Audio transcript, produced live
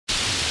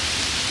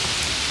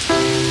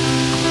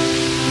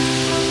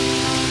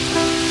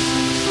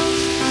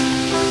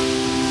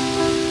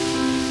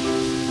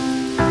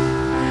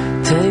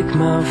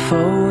my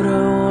photo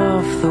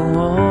off the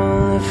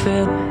wall if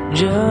it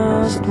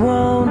just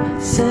won't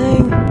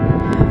sing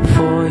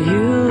for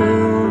you.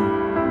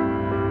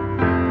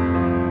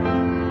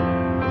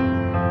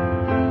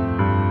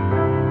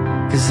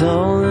 Cause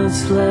all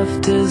that's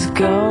left is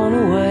gone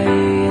away,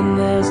 and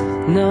there's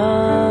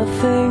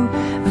nothing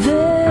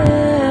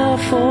there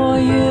for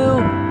you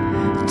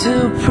to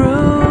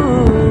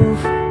prove.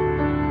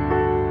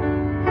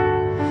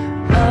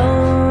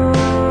 Oh,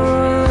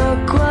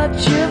 look what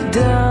you've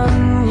done.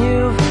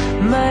 You've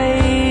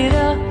made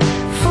a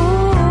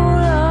fool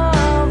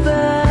of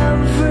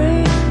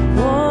everyone.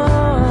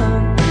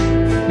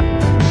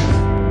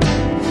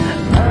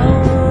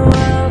 Oh,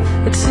 well,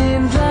 it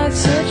seems like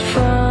such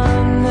fun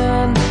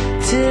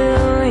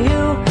till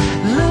you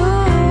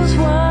lose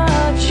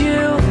what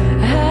you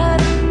had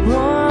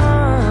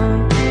won.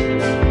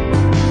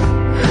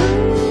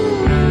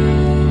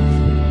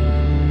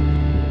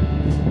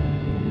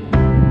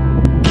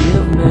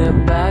 Give me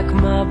back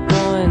my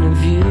point of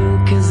view,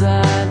 cause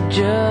I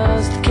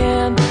just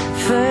can't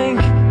think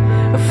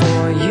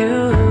for you.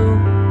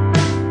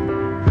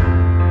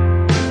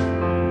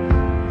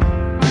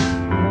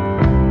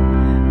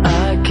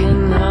 I can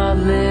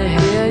hardly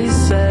hear you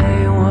say,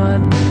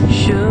 what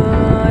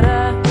should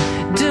I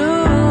do?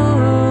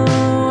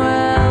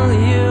 Well,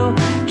 you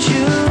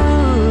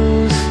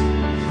choose.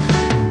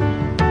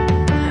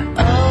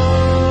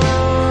 Oh,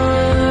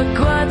 look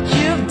what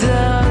you've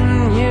done.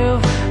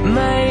 You've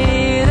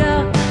made a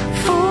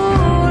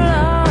fool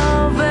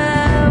of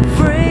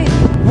everyone.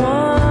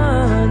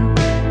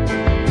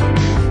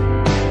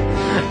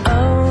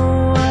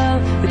 Oh, well,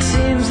 it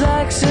seems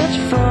like such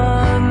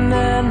fun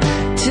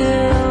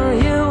until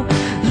you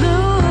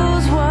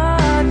lose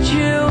what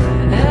you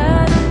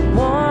had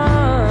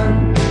won.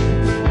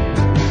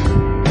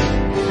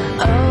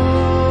 Oh,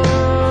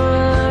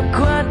 look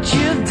what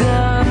you've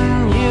done.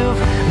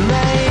 You've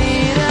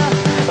made a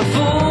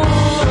fool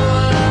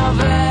of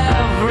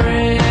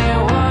everyone.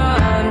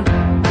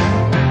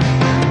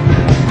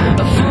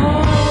 A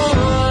fool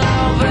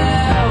of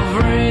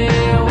everyone.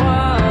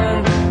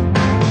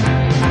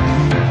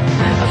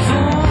 A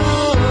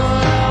fool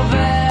of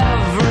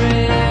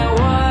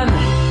everyone.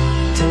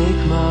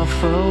 Take my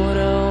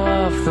photo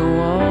off the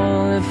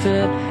wall if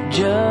it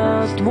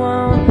just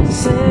won't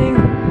sing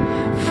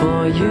for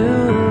you.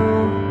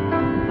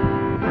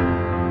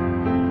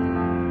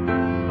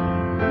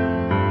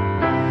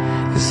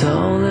 Cause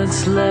all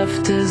that's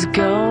left is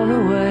gone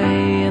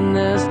away, and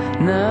there's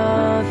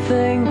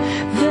nothing